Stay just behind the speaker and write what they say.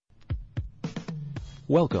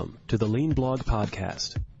Welcome to the Lean Blog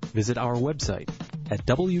Podcast. Visit our website at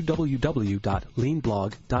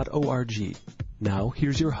www.leanblog.org. Now,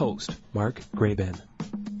 here's your host, Mark Graban.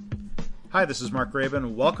 Hi, this is Mark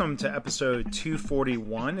Graban. Welcome to episode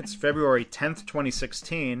 241. It's February 10th,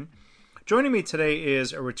 2016. Joining me today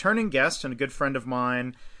is a returning guest and a good friend of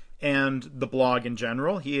mine and the blog in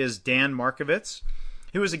general. He is Dan Markovits.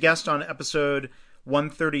 He was a guest on episode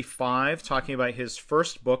 135, talking about his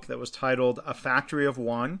first book that was titled A Factory of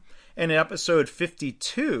One. And in episode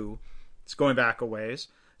 52, it's going back a ways,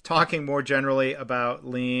 talking more generally about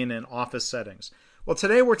lean and office settings. Well,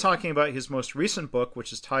 today we're talking about his most recent book,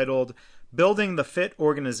 which is titled Building the Fit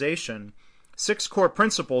Organization, 6 Core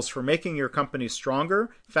Principles for Making Your Company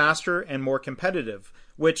Stronger, Faster, and More Competitive,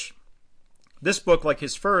 which this book, like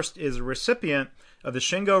his first, is a recipient of the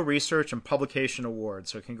Shingo Research and Publication Award.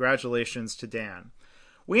 So congratulations to Dan.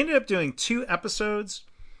 We ended up doing 2 episodes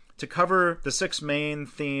to cover the 6 main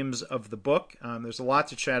themes of the book. There's a lot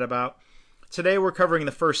to chat about. Today we're covering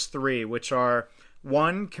the first 3, which are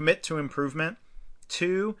 1, commit to improvement,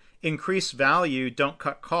 2, increase value, don't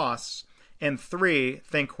cut costs, and 3,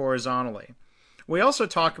 think horizontally. We also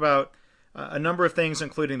talk about a number of things,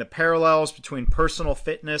 including the parallels between personal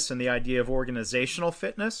fitness and the idea of organizational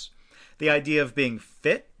fitness, the idea of being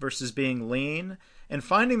fit versus being lean, and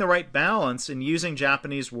finding the right balance in using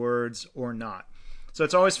Japanese words or not. So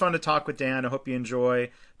it's always fun to talk with Dan. I hope you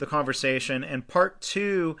enjoy the conversation. And part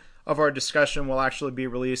 2 of our discussion will actually be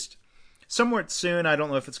released somewhat soon. I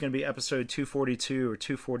don't know if it's going to be episode 242 or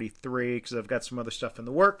 243 because I've got some other stuff in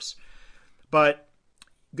the works. But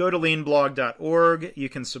go to leanblog.org. You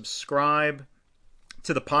can subscribe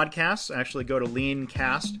to the podcast. Actually, go to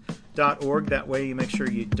leancast.org. That way you make sure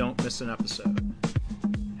you don't miss an episode.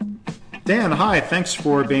 Dan, hi. Thanks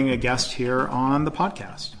for being a guest here on the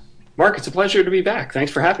podcast. Mark, it's a pleasure to be back.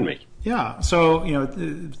 Thanks for having me. Yeah. So,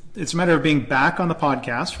 it's a matter of being back on the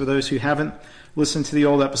podcast. For those who haven't listened to the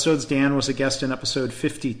old episodes, Dan was a guest in episode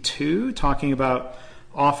 52 talking about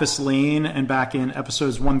office lean, and back in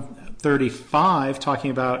episodes 135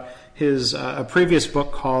 talking about his a previous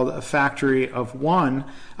book called A Factory of One.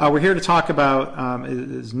 We're here to talk about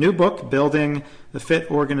his new book, Building the Fit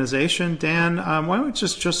Organization. Dan, why don't we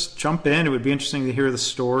just jump in? It would be interesting to hear the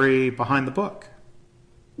story behind the book.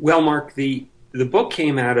 Well, Mark, the book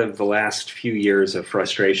came out of the last few years of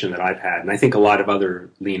frustration that I've had, and I think a lot of other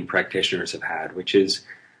lean practitioners have had, which is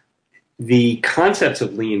the concepts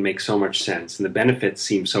of lean make so much sense, and the benefits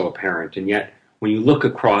seem so apparent, and yet when you look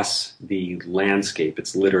across the landscape,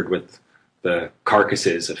 it's littered with the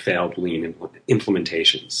carcasses of failed lean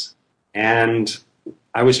implementations. And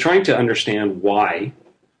I was trying to understand why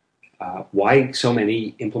so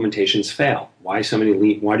many implementations fail. Why do so many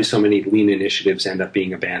lean initiatives end up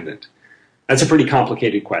being abandoned? That's a pretty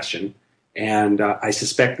complicated question, and I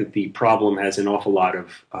suspect that the problem has an awful lot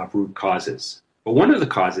of root causes. But one of the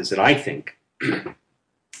causes that I think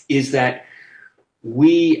is that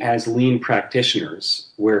we as lean practitioners,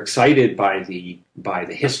 we're excited by the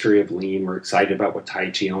history of lean. We're excited about what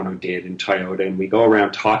Taiichi Ohno did in Toyota, and we go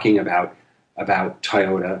around talking about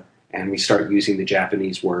Toyota, and we start using the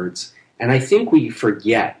Japanese words. And I think we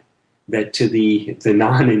forget that to the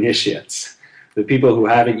non-initiates, the people who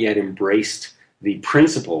haven't yet embraced the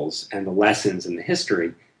principles and the lessons and the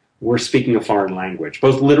history, we're speaking a foreign language,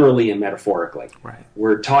 both literally and metaphorically. Right.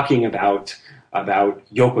 We're talking about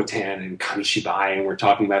Yokoten and Kamishibai, and we're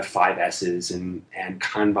talking about 5 S's and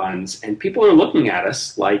Kanbans, and people are looking at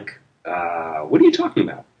us like, what are you talking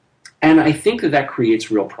about? And I think that creates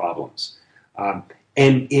real problems. And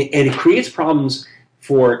it creates problems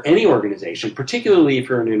for any organization, particularly if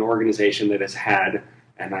you're in an organization that has had,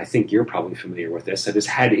 and I think you're probably familiar with this, that has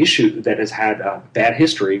had a bad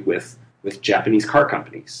history with Japanese car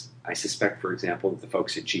companies. I suspect, for example, that the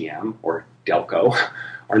folks at GM or Delco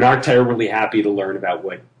are not terribly happy to learn about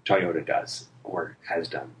what Toyota does or has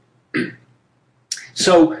done.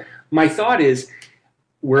 So my thought is,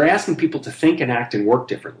 we're asking people to think and act and work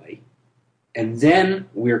differently, and then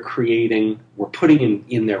we're putting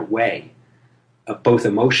in their way both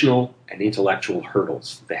emotional and intellectual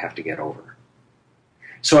hurdles that they have to get over.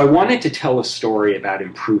 So I wanted to tell a story about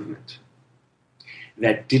improvement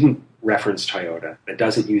that didn't reference Toyota, that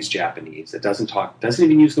doesn't use Japanese, that doesn't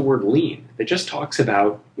even use the word lean, that just talks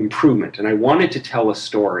about improvement. And I wanted to tell a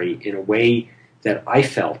story in a way that I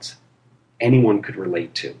felt anyone could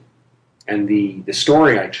relate to. And the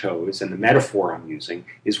story I chose and the metaphor I'm using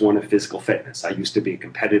is one of physical fitness. I used to be a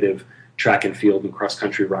competitive track and field and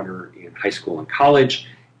cross-country runner in high school and college,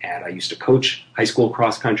 and I used to coach high school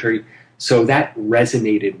cross-country. So that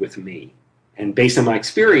resonated with me. And based on my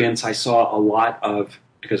experience, I saw a lot of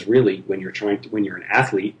because really, when you're an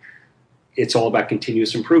athlete, it's all about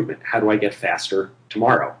continuous improvement. How do I get faster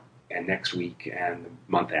tomorrow and next week and the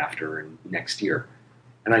month after and next year?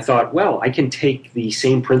 And I thought, well, I can take the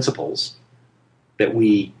same principles that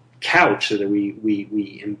we couch, so that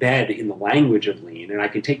we embed in the language of lean, and I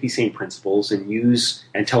can take these same principles and use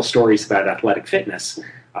and tell stories about athletic fitness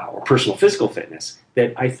or personal physical fitness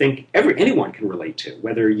that I think anyone can relate to,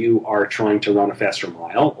 whether you are trying to run a faster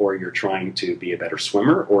mile, or you're trying to be a better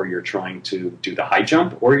swimmer, or you're trying to do the high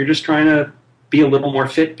jump, or you're just trying to be a little more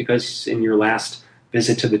fit because in your last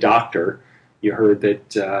visit to the doctor you heard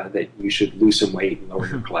that you should lose some weight and lower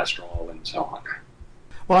your cholesterol and so on.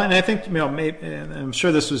 Well, and I think, I'm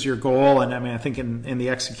sure this was your goal, and I mean, I think in the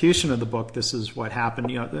execution of the book, this is what happened.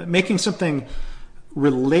 Making something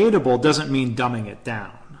relatable doesn't mean dumbing it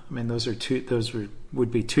down. I mean, those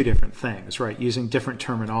would be two different things, right? Using different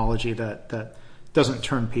terminology that doesn't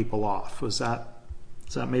turn people off. Is that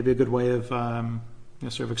maybe a good way of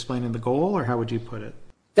sort of explaining the goal, or how would you put it?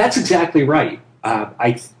 That's exactly right.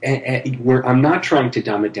 I'm not trying to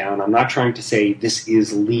dumb it down. I'm not trying to say this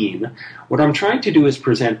is lean. What I'm trying to do is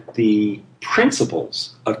present the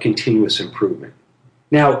principles of continuous improvement.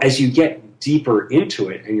 Now, as you get deeper into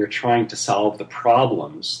it and you're trying to solve the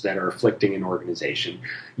problems that are afflicting an organization,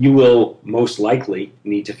 you will most likely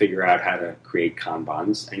need to figure out how to create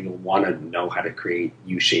Kanbans, and you'll want to know how to create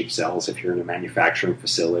U-shaped cells if you're in a manufacturing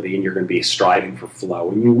facility, and you're going to be striving for flow.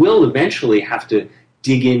 And you will eventually have to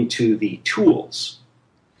dig into the tools.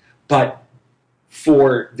 But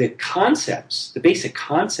for the concepts, the basic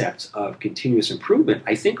concepts of continuous improvement,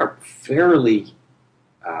 I think are fairly,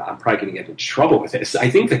 I'm probably going to get in trouble with this, I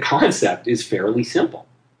think the concept is fairly simple.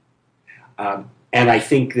 And I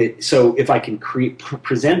think that, so if I can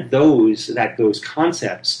present those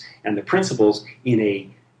concepts and the principles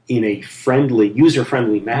in a friendly,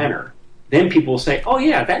 user-friendly manner, then people will say, oh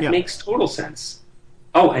yeah, that makes total sense.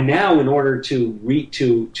 Oh, and now in order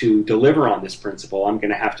to deliver on this principle, I'm going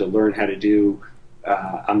to have to learn how to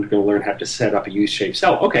set up a U-shaped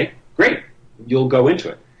cell. Okay, great. You'll go into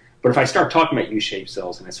it. But if I start talking about U-shaped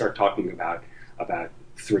cells and I start talking about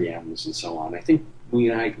 3Ms and so on, I think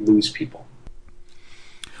we might lose people.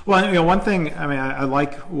 Well, one thing, I mean, I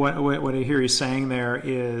like what I hear you saying there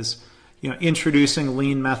is, introducing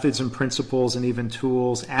lean methods and principles and even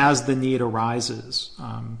tools as the need arises.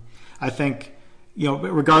 I think,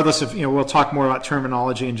 regardless of, we'll talk more about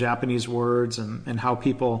terminology and Japanese words and how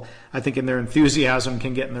people, I think, in their enthusiasm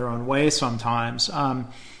can get in their own way sometimes.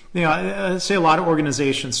 I say a lot of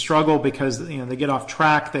organizations struggle because, they get off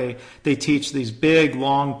track. They teach these big,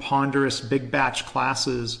 long, ponderous, big batch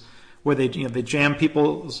classes where they jam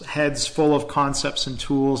people's heads full of concepts and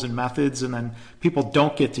tools and methods, and then people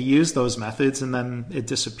don't get to use those methods, and then it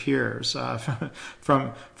disappears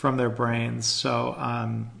from their brains. So,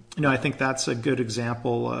 I think that's a good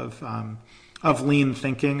example of lean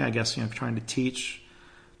thinking. I guess trying to teach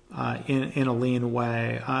in a lean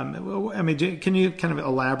way. Can you kind of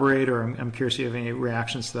elaborate, or I'm curious if you have any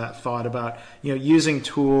reactions to that thought about using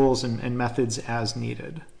tools and methods as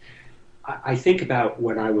needed? I think about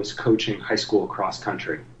when I was coaching high school cross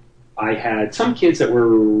country. I had some kids that were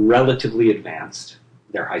relatively advanced.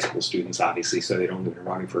 They're high school students, obviously, so they'd only been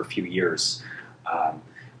running for a few years.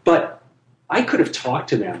 But I could have talked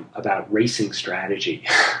to them about racing strategy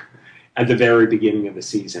at the very beginning of the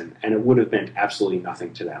season, and it would have meant absolutely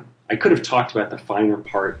nothing to them. I could have talked about the finer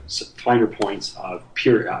points of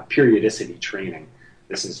periodicity training.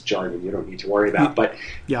 This is jargon you don't need to worry about. But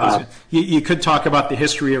you could talk about the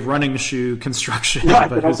history of running shoe construction. Right,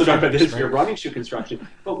 but also talk about the history of running shoe construction.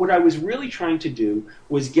 But what I was really trying to do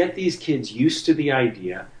was get these kids used to the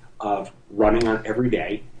idea of running on every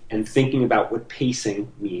day and thinking about what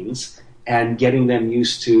pacing means, and getting them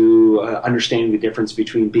used to understanding the difference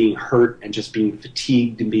between being hurt and just being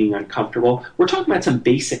fatigued and being uncomfortable. We're talking about some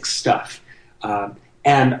basic stuff.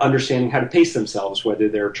 And understanding how to pace themselves, whether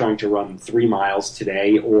they're trying to run 3 miles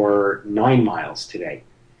today or 9 miles today.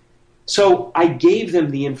 So I gave them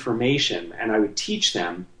the information, and I would teach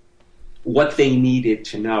them what they needed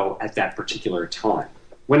to know at that particular time.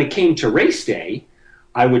 When it came to race day,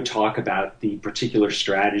 I would talk about the particular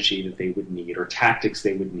strategy that they would need or tactics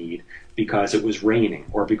they would need because it was raining,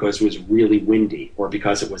 or because it was really windy, or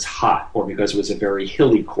because it was hot, or because it was a very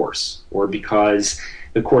hilly course, or because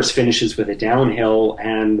the course finishes with a downhill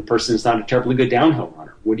and the person is not a terribly good downhill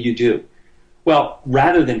runner. What do you do? Well,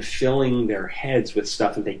 rather than filling their heads with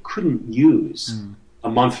stuff that they couldn't use a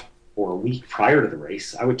month or a week prior to the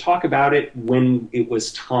race, I would talk about it when it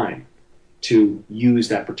was time to use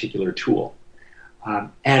that particular tool.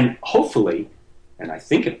 And hopefully, and I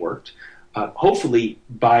think it worked, hopefully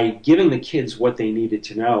by giving the kids what they needed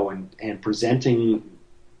to know and presenting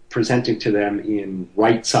to them in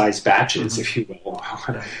right-sized batches, if you will,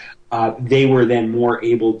 they were then more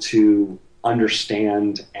able to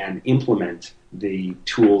understand and implement the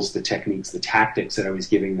tools, the techniques, the tactics that I was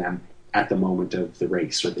giving them at the moment of the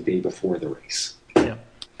race or the day before the race. Yeah.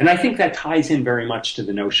 And I think that ties in very much to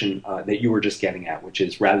the notion that you were just getting at, which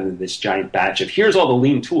is rather than this giant batch of here's all the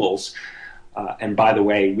lean tools, and by the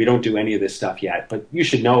way, we don't do any of this stuff yet, but you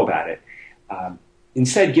should know about it.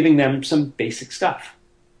 Instead, giving them some basic stuff.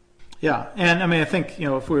 Yeah, and I mean, I think,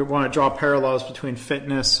 if we want to draw parallels between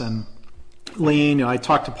fitness and lean, I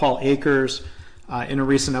talked to Paul Akers in a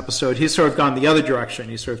recent episode. He's sort of gone the other direction.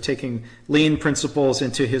 He's sort of taking lean principles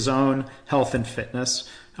into his own health and fitness.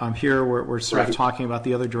 Here we're sort of talking about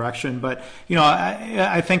the other direction. But,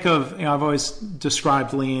 I think of, I've always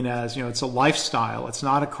described lean as, it's a lifestyle. It's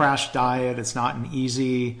not a crash diet. It's not an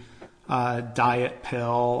easy diet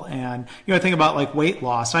pill. And, I think about like weight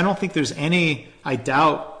loss. I don't think there's I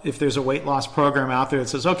doubt if there's a weight loss program out there that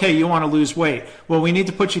says, okay, you want to lose weight. Well, we need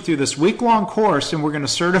to put you through this week-long course and we're going to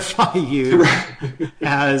certify you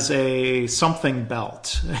as a something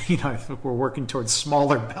belt. I think we're working towards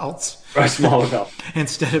smaller belts. Right, smaller belt.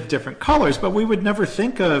 Instead of different colors. But we would never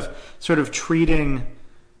think of sort of treating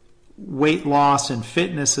weight loss and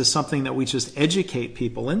fitness as something that we just educate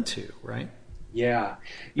people into, right? Yeah.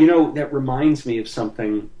 That reminds me of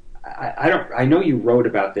something. I know you wrote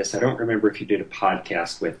about this. I don't remember if you did a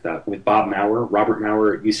podcast with Bob Maurer, Robert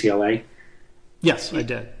Maurer at UCLA. Yes, I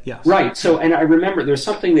did. Yes. Right. So, and I remember there's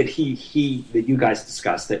something that that you guys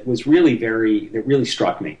discussed that was that really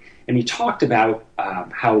struck me. And he talked about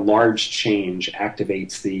how large change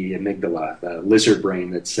activates the amygdala, the lizard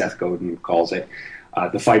brain that Seth Godin calls it,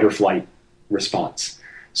 the fight or flight response.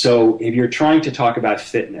 So if you're trying to talk about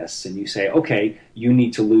fitness and you say, okay, you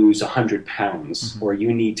need to lose 100 pounds or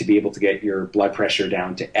you need to be able to get your blood pressure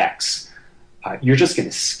down to X, you're just going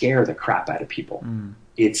to scare the crap out of people.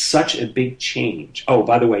 It's such a big change. Oh,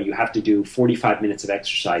 by the way, you have to do 45 minutes of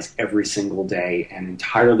exercise every single day and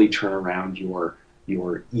entirely turn around your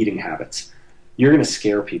eating habits. You're going to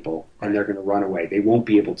scare people and they're going to run away. They won't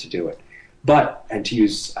be able to do it. But, and to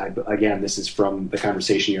use, again, this is from the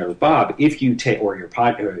conversation you had with Bob, if you take, or your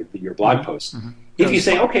blog post, if you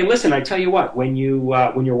say, okay, listen, I tell you what, when you're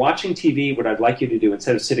watching TV, what I'd like you to do,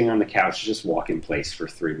 instead of sitting on the couch, just walk in place for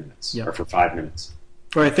 3 minutes or for 5 minutes.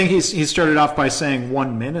 Well, I think he started off by saying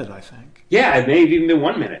 1 minute, I think. Yeah, it may have even been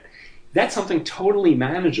 1 minute. That's something totally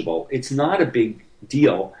manageable. It's not a big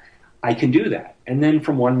deal. I can do that. And then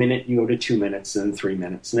from 1 minute, you go to 2 minutes, and then 3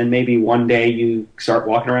 minutes. And then maybe one day you start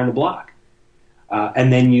walking around the block.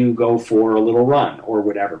 And then you go for a little run or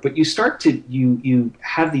whatever. But you start to, you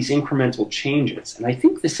have these incremental changes. And I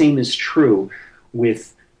think the same is true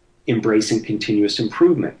with embracing continuous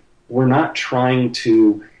improvement. We're not trying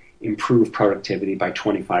to improve productivity by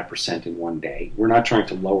 25% in one day. We're not trying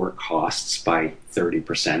to lower costs by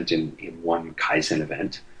 30% in one Kaizen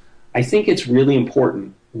event. I think it's really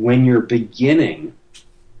important when you're beginning.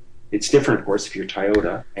 It's different, of course, if you're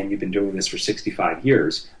Toyota and you've been doing this for 65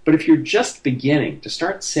 years. But if you're just beginning to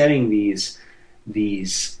start setting these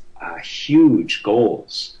huge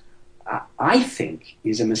goals, I think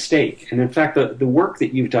is a mistake. And in fact, the work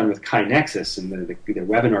that you've done with KaiNexus and the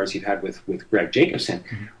webinars you've had with Greg Jacobson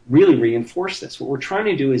really reinforce this. What we're trying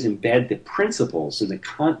to do is embed the principles and the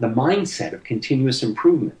mindset of continuous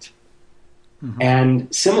improvement. And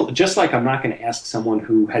just like I'm not going to ask someone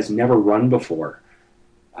who has never run before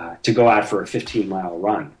to go out for a 15-mile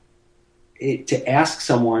run, to ask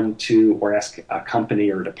someone or ask a company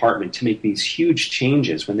or a department to make these huge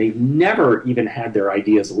changes when they've never even had their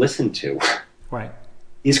ideas listened to, right,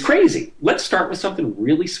 is crazy. Let's start with something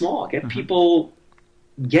really small. Let's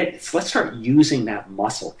start using that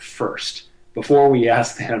muscle first before we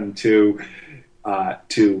ask them to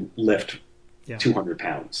lift 200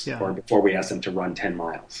 pounds or before we ask them to run 10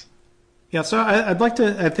 miles. Yeah, so I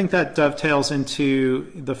think that dovetails into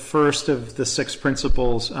the first of the 6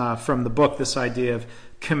 principles from the book, this idea of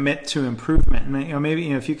commit to improvement. And maybe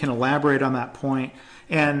if you can elaborate on that point.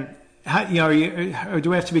 And how, do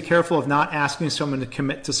we have to be careful of not asking someone to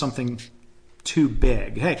commit to something too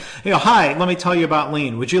big? Hey, hi, let me tell you about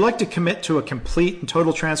Lean. Would you like to commit to a complete and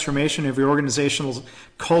total transformation of your organizational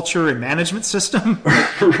culture and management system?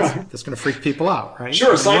 Right. That's going to freak people out, right?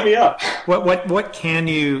 Sure, sign me up. What can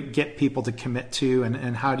you get people to commit to,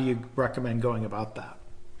 and how do you recommend going about that?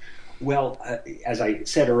 Well, as I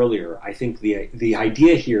said earlier, I think the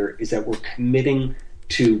idea here is that we're committing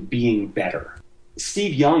to being better.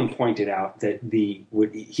 Steve Young pointed out that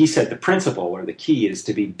he said the principle or the key is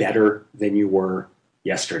to be better than you were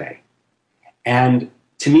yesterday. And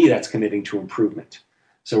to me, that's committing to improvement.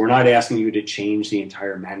 So we're not asking you to change the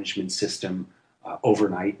entire management system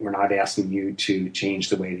overnight. We're not asking you to change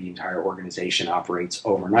the way the entire organization operates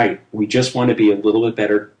overnight. We just want to be a little bit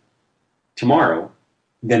better tomorrow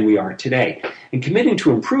than we are today. And committing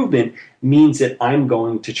to improvement means that I'm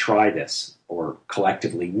going to try this, or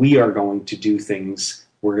collectively, we are going to do things,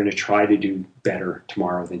 we're going to try to do better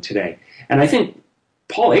tomorrow than today. And I think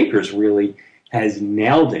Paul Akers really has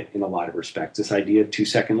nailed it in a lot of respects, this idea of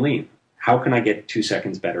 2-second lean. How can I get 2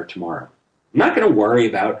 seconds better tomorrow? I'm not going to worry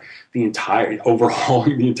about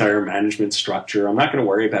overhauling the entire management structure. I'm not going to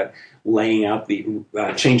worry about laying out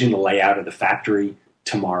changing the layout of the factory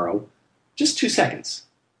tomorrow. Just 2 seconds.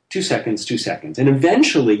 2 seconds, 2 seconds. And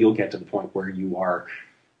eventually you'll get to the point where you are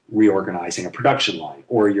reorganizing a production line,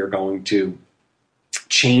 or you're going to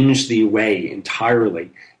change the way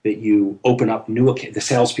entirely that you open up the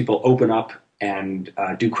salespeople open up and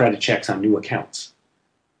do credit checks on new accounts.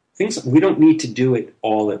 We don't need to do it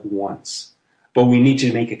all at once, but we need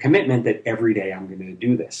to make a commitment that every day I'm going to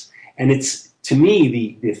do this. And it's, to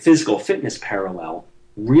me, the physical fitness parallel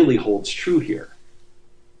really holds true here.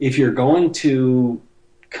 If you're going to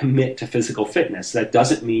commit to physical fitness, that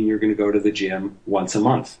doesn't mean you're going to go to the gym once a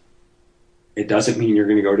month. It doesn't mean you're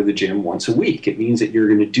going to go to the gym once a week. It means that you're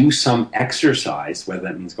going to do some exercise, whether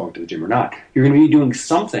that means going to the gym or not. You're going to be doing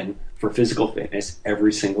something for physical fitness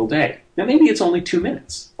every single day. Now, maybe it's only 2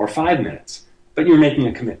 minutes or 5 minutes, but you're making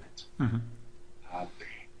a commitment. Mm-hmm.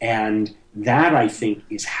 And that, I think,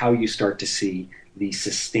 is how you start to see the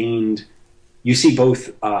sustained, you see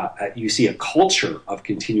a culture of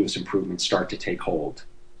continuous improvement start to take hold.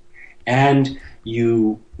 And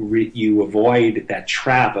you avoid that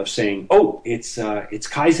trap of saying, "Oh, it's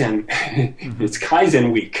Kaizen, it's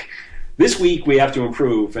Kaizen week. This week we have to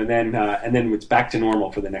improve, and then it's back to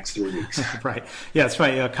normal for the next 3 weeks." Right. Yeah, that's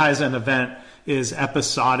right. A Kaizen event is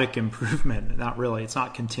episodic improvement, not really. It's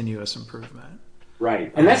not continuous improvement.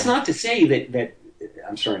 Right. And that's not to say that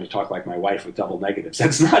I'm starting to talk like my wife with double negatives.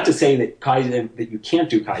 That's not to say that you can't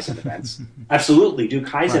do Kaizen events. Absolutely, do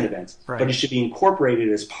Kaizen events, but it should be incorporated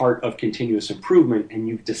as part of continuous improvement. And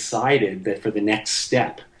you've decided that for the next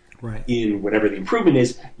step in whatever the improvement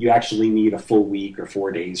is, you actually need a full week or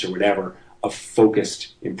 4 days or whatever of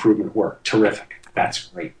focused improvement work. Terrific. That's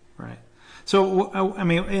great. Right. So, I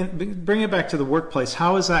mean, bring it back to the workplace.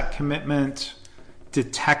 How is that commitment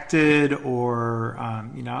detected, or how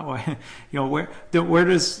do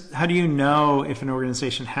you know if an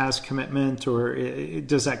organization has commitment, or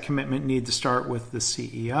does that commitment need to start with the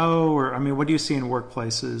CEO? Or, I mean, what do you see in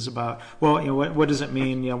workplaces about, what does it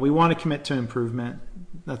mean? We want to commit to improvement.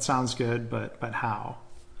 That sounds good, but how?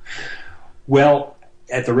 Well,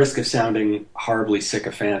 at the risk of sounding horribly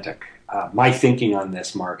sycophantic, my thinking on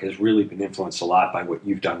this, Mark, has really been influenced a lot by what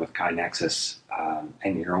you've done with KaiNexus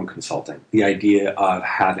and your own consulting. The idea of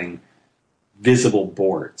having visible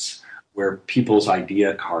boards where people's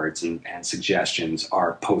idea cards and suggestions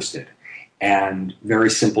are posted, and very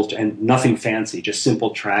simple, and nothing fancy, just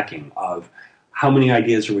simple tracking of how many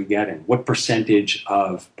ideas are we getting, what percentage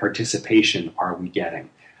of participation are we getting,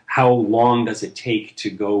 how long does it take to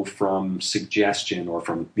go from suggestion or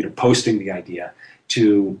from posting the idea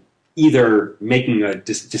to either making a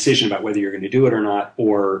decision about whether you're going to do it or not,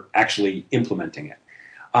 or actually implementing it.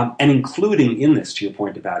 And including in this, to your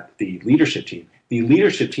point about the leadership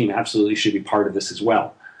team absolutely should be part of this as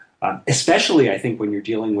well. Especially, I think, when you're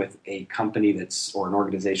dealing with a company or an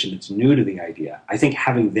organization that's new to the idea. I think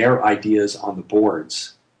having their ideas on the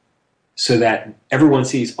boards so that everyone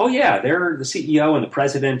sees, oh yeah, they're the CEO and the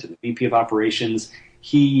president and the VP of operations.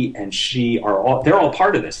 He and she they're all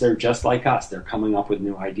part of this. They're just like us. They're coming up with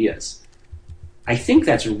new ideas. I think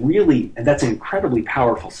that's an incredibly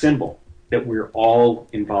powerful symbol that we're all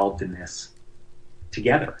involved in this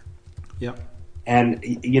together. Yep. And,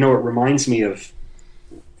 it reminds me of,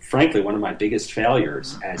 frankly, one of my biggest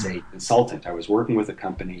failures as a consultant. I was working with a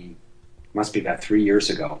company, must be about 3 years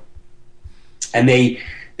ago, and they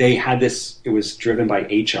had this, it was driven by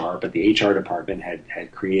HR, but the HR department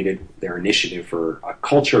had created their initiative for a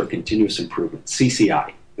culture of continuous improvement,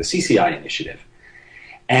 CCI, the CCI initiative.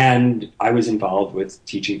 And I was involved with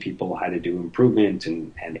teaching people how to do improvement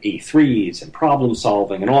and A3s and problem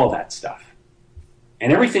solving and all that stuff.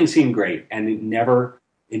 And everything seemed great, and it never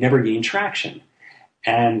gained traction.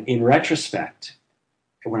 And in retrospect,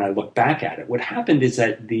 when I look back at it, what happened is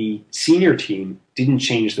that the senior team didn't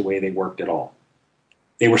change the way they worked at all.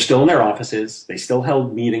 They were still in their offices. They still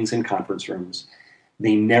held meetings in conference rooms.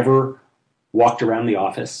 They never walked around the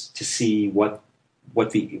office to see what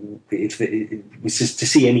it was just to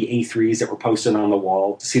see any A3s that were posted on the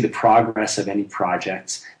wall, to see the progress of any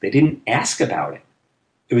projects. They didn't ask about it.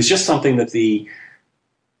 It was just something that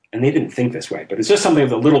and they didn't think this way, but it's just something that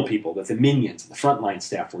the little people, that the minions, the frontline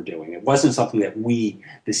staff were doing. It wasn't something that we,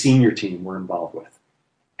 the senior team, were involved with.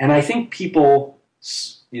 And I think people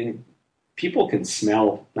can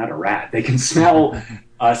smell, not a rat, they can smell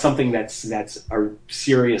something that's a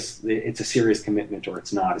serious, it's a serious commitment or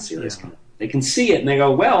it's not a serious commitment. They can see it and they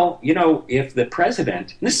go, well, if the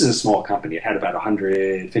president, and this is a small company, it had about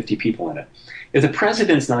 150 people in it. If the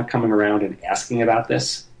president's not coming around and asking about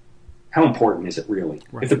this, how important is it really?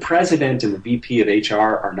 Right. If the president and the VP of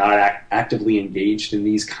HR are not actively engaged in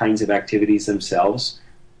these kinds of activities themselves,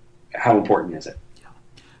 how important is it?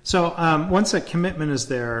 So once that commitment is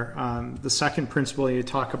there, the second principle you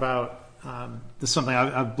talk about, this is something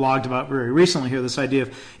I've blogged about very recently here, this idea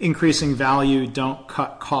of increasing value, don't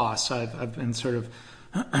cut costs. I've been sort of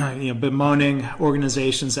bemoaning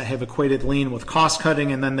organizations that have equated lean with cost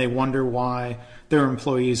cutting, and then they wonder why their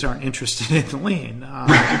employees aren't interested in lean.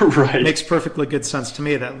 Right. It makes perfectly good sense to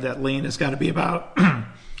me that lean has got to be about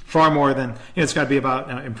far more than, it's got to be about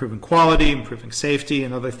improving quality, improving safety,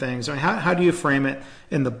 and other things. I mean, how do you frame it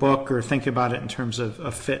in the book or think about it in terms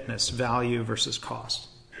of fitness, value versus cost?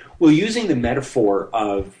 Well, using the metaphor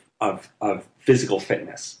of physical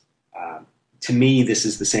fitness, to me, this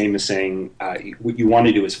is the same as saying what you want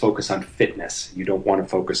to do is focus on fitness. You don't want to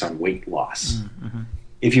focus on weight loss. Mm-hmm.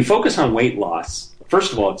 If you focus on weight loss,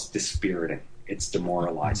 first of all, it's dispiriting. It's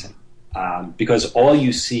demoralizing because all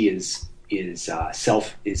you see is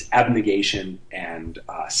abnegation and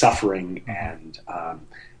suffering and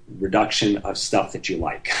reduction of stuff that you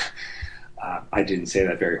like. I didn't say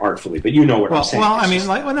that very artfully, but you know what I'm saying. Well, I mean,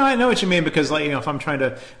 I know what you mean because, if I'm trying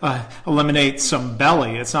to eliminate some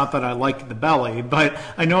belly, it's not that I like the belly, but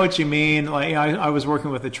I know what you mean. I was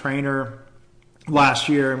working with a trainer last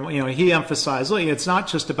year, and he emphasized, it's not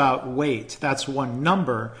just about weight. That's one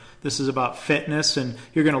number. This is about fitness, and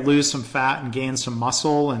you're going to lose some fat and gain some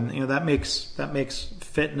muscle, and that makes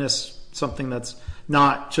fitness something that's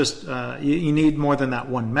not just you need more than that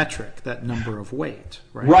one metric, that number of weight,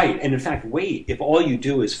 right? Right, and in fact, weight. If all you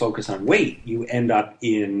do is focus on weight, you end up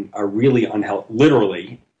in a really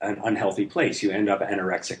literally an unhealthy place. You end up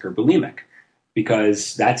anorexic or bulimic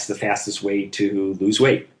because that's the fastest way to lose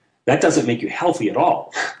weight. That doesn't make you healthy at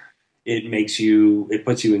all. It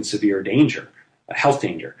puts you in severe danger, health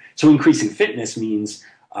danger. So increasing fitness means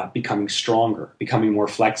becoming stronger, becoming more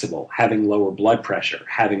flexible, having lower blood pressure,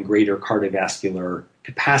 having greater cardiovascular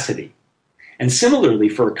capacity. And similarly,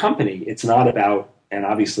 for a company, it's not about, and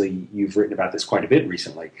obviously you've written about this quite a bit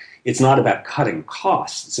recently, it's not about cutting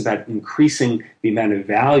costs. It's about increasing the amount of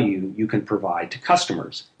value you can provide to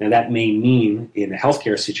customers. Now, that may mean, in a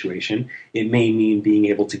healthcare situation, it may mean being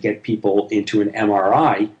able to get people into an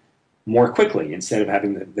MRI more quickly. Instead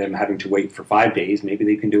of them having to wait for 5 days, maybe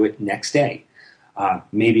they can do it next day.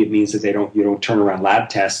 Maybe it means that you don't turn around lab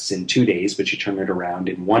tests in 2 days, but you turn it around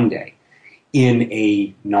in 1 day. In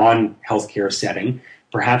a non-healthcare setting,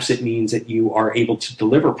 perhaps it means that you are able to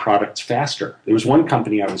deliver products faster. There was one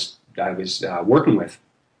company I was working with,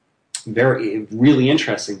 really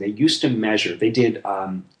interesting. They used to measure. They did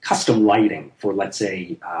custom lighting for, let's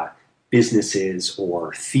say, businesses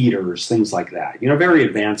or theaters, things like that. Very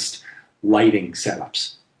advanced lighting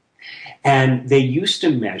setups, and they used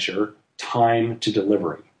to measure time to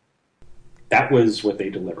delivery. That was what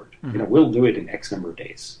they delivered. Mm-hmm. We'll do it in X number of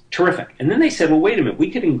days. Terrific. And then they said, well, wait a minute,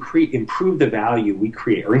 we could improve the value we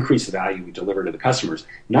create or increase the value we deliver to the customers,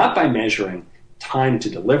 not by measuring time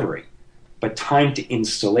to delivery, but time to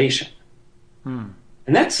installation. And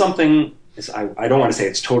that's something, I don't want to say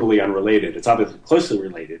it's totally unrelated. It's obviously closely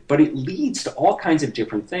related, but it leads to all kinds of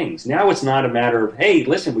different things. Now it's not a matter of, hey,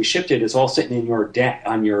 listen, we shipped it. It's all sitting in your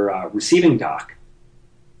on your receiving dock.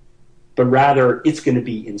 But rather, it's going to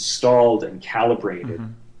be installed and calibrated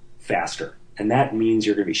faster. And that means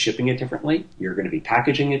you're going to be shipping it differently. You're going to be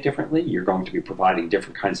packaging it differently. You're going to be providing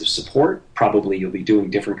different kinds of support. Probably you'll be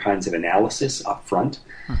doing different kinds of analysis up front.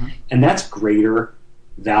 And that's greater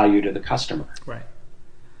value to the customer. Right.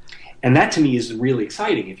 And that to me is really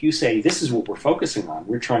exciting. If you say, this is what we're focusing on,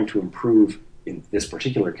 we're trying to improve, in this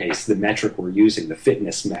particular case, the metric we're using, the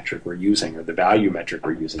fitness metric we're using, or the value metric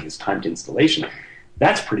we're using is time to installation.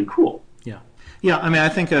 That's pretty cool. Yeah. I mean, I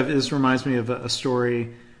think this reminds me of a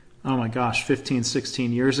story, 15,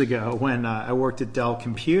 16 years ago when I worked at Dell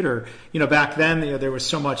Computer. Back then, there was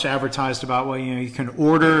so much advertised about, you can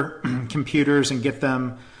order computers and get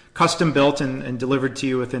them custom built and delivered to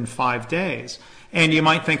you within 5 days. And you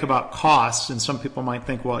might think about costs, and some people might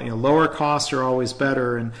think, well, lower costs are always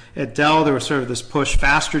better. And at Dell, there was sort of this push,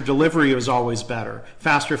 faster delivery was always better,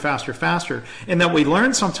 faster, faster, faster. And that we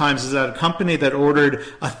learned sometimes is that a company that ordered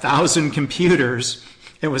 1,000 computers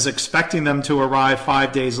and was expecting them to arrive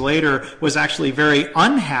 5 days later was actually very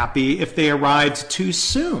unhappy if they arrived too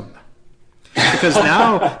soon. Because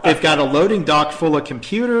now they've got a loading dock full of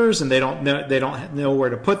computers, and they don't know where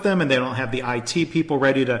to put them, and they don't have the IT people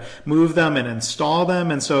ready to move them and install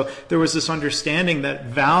them. And so there was this understanding that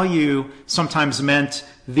value sometimes meant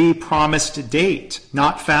the promised date,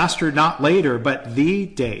 not faster, not later, but the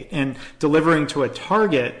date. And delivering to a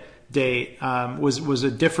target date was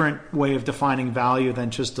a different way of defining value than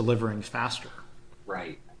just delivering faster.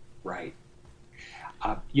 Right.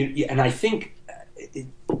 And I think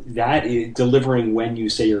that is delivering when you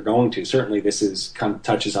say you're going to. Certainly, this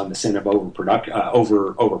touches on the sin of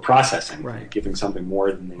over processing, right. Giving something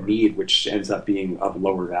more than they need, which ends up being of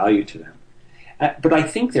lower value to them. But I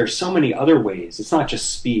think there's so many other ways. It's not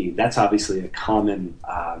just speed. That's obviously a common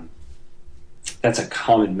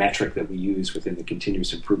metric that we use within the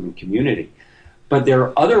continuous improvement community. But there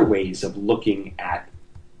are other ways of looking at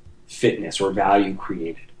fitness or value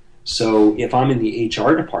created. So if I'm in the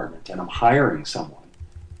HR department and I'm hiring someone,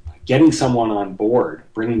 getting someone on board,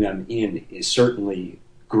 bringing them in is certainly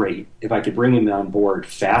great. If I could bring them on board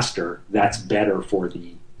faster, that's better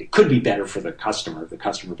it could be better for the customer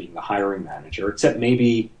being the hiring manager, except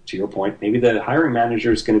maybe, to your point, maybe the hiring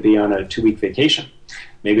manager is going to be on a 2-week vacation.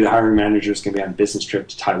 Maybe the hiring manager is going to be on a business trip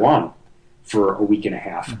to Taiwan for a week and a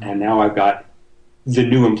half. Mm-hmm. And now I've got the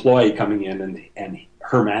new employee coming in and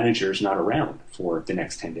her manager is not around for the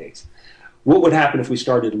next 10 days. What would happen if we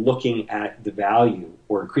started looking at the value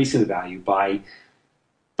or increasing the value by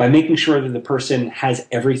making sure that the person has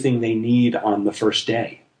everything they need on the first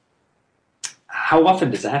day? How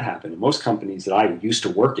often does that happen? In most companies that I used to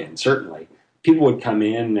work in, certainly, people would come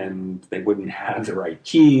in and they wouldn't have the right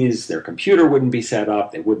keys, their computer wouldn't be set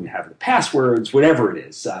up, they wouldn't have the passwords, whatever it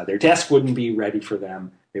is. Their desk wouldn't be ready for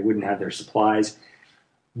them, they wouldn't have their supplies.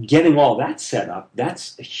 Getting all that set up,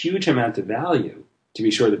 that's a huge amount of value to be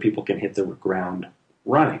sure that people can hit the ground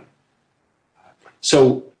running.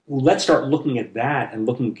 So let's start looking at that and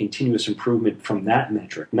looking at continuous improvement from that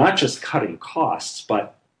metric, not just cutting costs,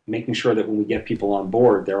 but making sure that when we get people on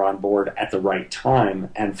board, they're on board at the right time,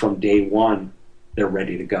 and from day one, they're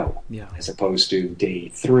ready to go, as opposed to day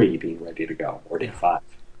 3 being ready to go, or day 5.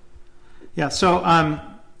 Yeah, so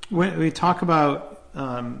when we talk about...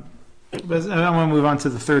 But I want to move on to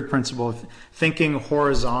the third principle of thinking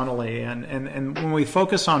horizontally. And when we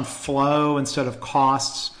focus on flow instead of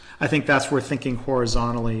costs, I think that's where thinking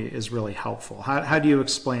horizontally is really helpful. How do you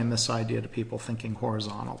explain this idea to people, thinking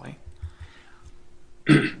horizontally?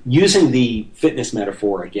 Using the fitness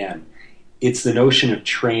metaphor again, it's the notion of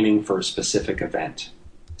training for a specific event.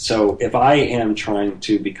 So if I am trying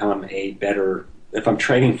to become if I'm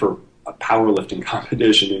training for a powerlifting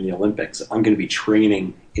competition in the Olympics, I'm going to be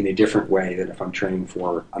training in a different way than if I'm training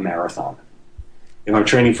for a marathon. If I'm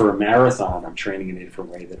training for a marathon, I'm training in a different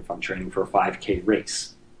way than if I'm training for a 5K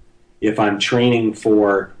race. If I'm training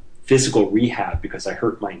for physical rehab because I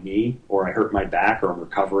hurt my knee or I hurt my back or I'm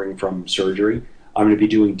recovering from surgery, I'm going to be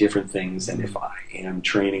doing different things than if I am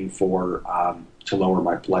training for to lower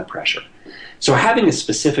my blood pressure. So having a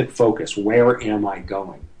specific focus, where am I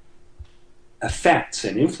going, affects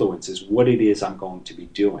and influences what it is I'm going to be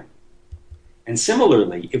doing. And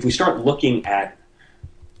similarly, if we start looking at,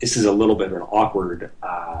 this is a little bit of an awkward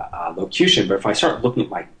locution, but if I start looking at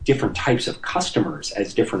my different types of customers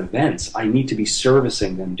as different events, I need to be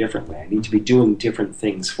servicing them differently. I need to be doing different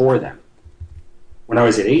things for them. When I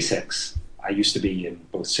was at ASICS, I used to be in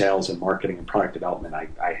both sales and marketing and product development.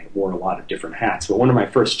 I wore a lot of different hats, but one of my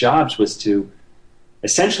first jobs was to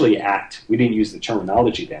essentially act, we didn't use the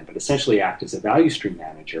terminology then, but essentially act as a value stream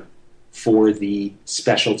manager for the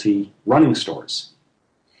specialty running stores.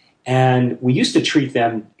 And we used to treat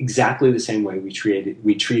them exactly the same way we treated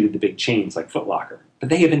the big chains like Foot Locker, but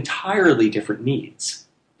they have entirely different needs.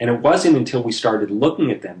 And it wasn't until we started looking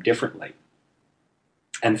at them differently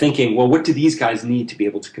and thinking, well, what do these guys need to be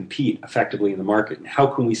able to compete effectively in the market, and how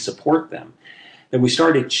can we support them, that we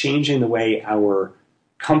started changing the way our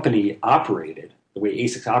company operated, the way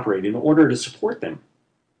ASICS operated, in order to support them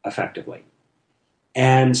effectively.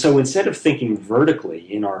 And so instead of thinking vertically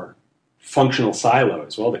in our functional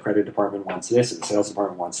silos, well, the credit department wants this, and the sales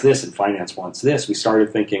department wants this, and finance wants this, we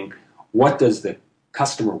started thinking, what does the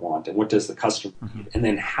customer want, and what does the customer need? And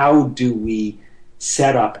then how do we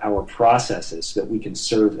set up our processes so that we can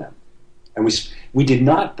serve them? And we did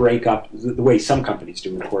not break up the way some companies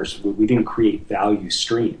do, of course. We didn't create value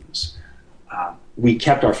streams. we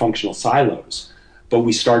kept our functional silos, but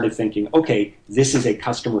we started thinking, okay, this is a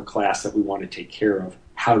customer class that we want to take care of.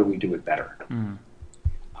 How do we do it better?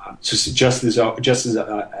 So just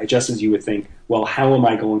as you would think, well, how am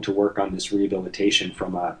I going to work on this rehabilitation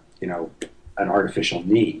from an artificial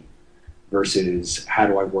knee, versus how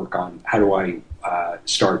do I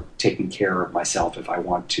start taking care of myself if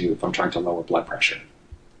I'm trying to lower blood pressure?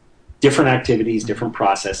 Different activities, different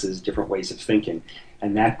processes, different ways of thinking,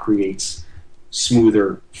 and that creates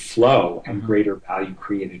smoother flow and greater value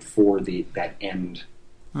created for that end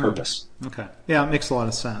purpose. Okay. Yeah, it makes a lot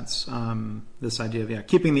of sense. This idea of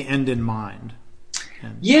keeping the end in mind.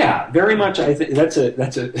 Yeah, very much. I think that's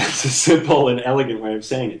a simple and elegant way of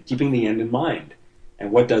saying it. Keeping the end in mind,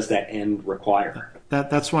 and what does that end require?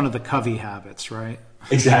 That's one of the Covey habits, right?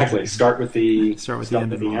 Exactly. Start with the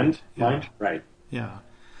end in mind. Right. Yeah.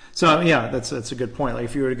 So that's a good point. Like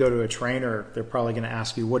if you were to go to a trainer, they're probably going to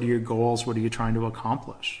ask you, what are your goals? What are you trying to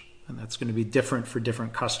accomplish? And that's going to be different for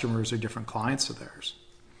different customers or different clients of theirs.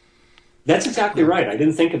 That's exactly right. I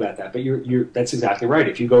didn't think about that, but that's exactly right.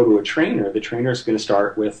 If you go to a trainer, the trainer is going to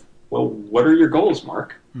start with, well, what are your goals,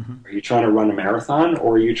 Mark? Are you trying to run a marathon,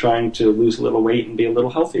 or are you trying to lose a little weight and be a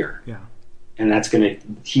little healthier? Yeah. And that's going to,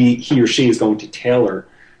 he or she is going to tailor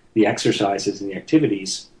the exercises and the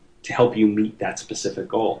activities to help you meet that specific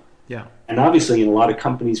goal. Yeah. And obviously in a lot of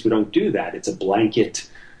companies we don't do that. It's a blanket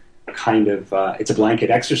it's a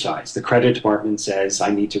blanket exercise. The credit department says,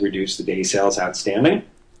 I need to reduce the day sales outstanding.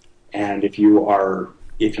 And if you are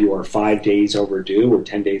 5 days overdue or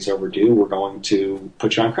 10 days overdue, we're going to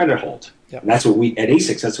put you on credit hold. Yep. And that's what at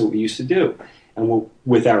ASICS, that's what we used to do. And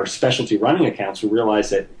with our specialty running accounts, we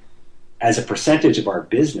realized that as a percentage of our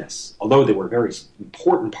business, although they were a very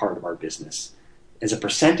important part of our business, as a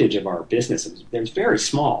percentage of our business, it was very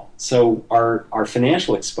small. So our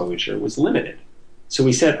financial exposure was limited. So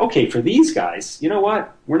we said, okay, for these guys, you know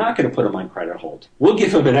what? We're not going to put them on credit hold. We'll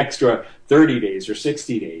give them an extra 30 days or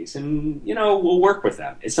 60 days, and we'll work with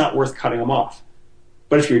them. It's not worth cutting them off.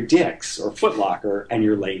 But if you're Dick's or Foot Locker and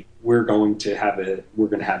you're late, we're going to have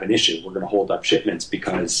an issue. We're going to hold up shipments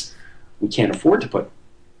because we can't afford to put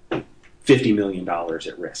 $50 million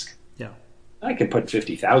at risk. Yeah. I can put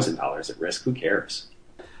 $50,000 at risk. Who cares?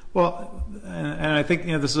 Well, and I think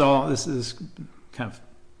this is kind of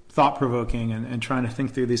thought-provoking and trying to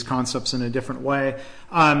think through these concepts in a different way.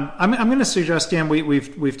 I'm going to suggest, Dan,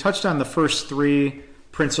 we've touched on the first three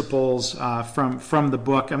principles from the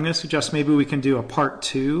book. I'm going to suggest maybe we can do a part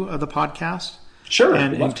 2 of the podcast. Sure.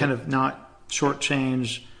 And kind of not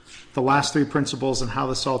shortchange the last three principles and how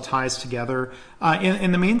this all ties together.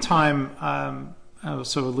 In the meantime,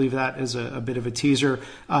 so we'll leave that as a bit of a teaser.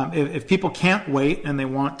 If people can't wait and they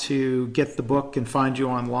want to get the book and find you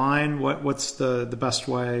online, what's the best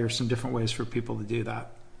way or some different ways for people to do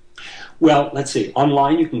that? Well, let's see.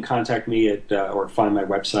 Online, you can contact me at or find my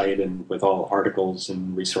website and with all articles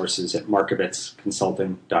and resources at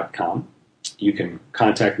markovitzconsulting.com. You can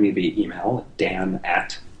contact me via email,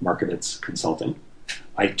 dan@markovitzconsulting.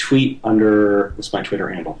 I tweet under, what's my Twitter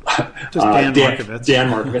handle? Just Dan Markovitz.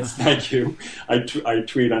 Dan Markovitz, thank you. I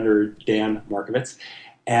tweet under Dan Markovitz.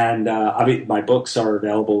 And my books are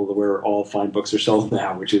available where all fine books are sold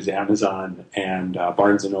now, which is Amazon and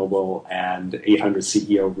Barnes & Noble and 800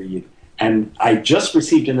 CEO Read. And I just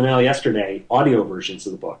received in the mail yesterday audio versions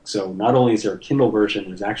of the book. So not only is there a Kindle version,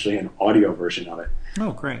 there's actually an audio version of it.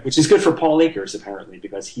 Oh, great. Which is good for Paul Akers, apparently,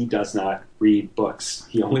 because he does not read books.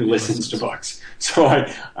 He only listens to books. So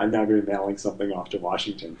I'm now going to be mailing something off to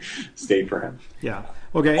Washington State for him. Yeah.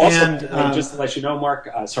 Okay. Also, and just to let you know, Mark,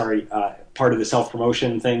 part of the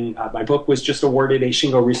self-promotion thing, my book was just awarded a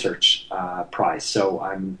Shingo Research Prize. So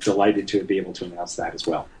I'm delighted to be able to announce that as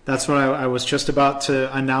well. That's what I was just about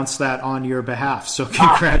to announce that on your behalf. So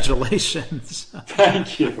congratulations.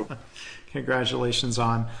 Thank you. Congratulations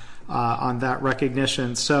on that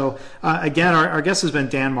recognition. So again, our guest has been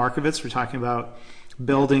Dan Markovitz. We're talking about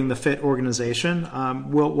building the fit organization.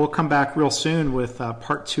 We'll come back real soon with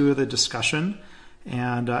part 2 of the discussion.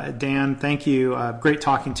 And Dan, thank you. Great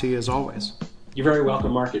talking to you as always. You're very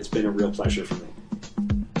welcome, Mark. It's been a real pleasure for me.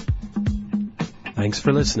 Thanks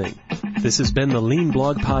for listening. This has been the Lean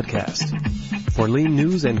Blog Podcast. For Lean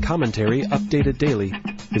news and commentary updated daily,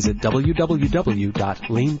 visit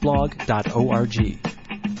www.leanblog.org.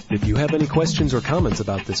 If you have any questions or comments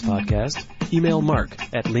about this podcast, email Mark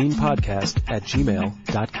at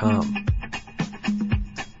leanpodcast@gmail.com.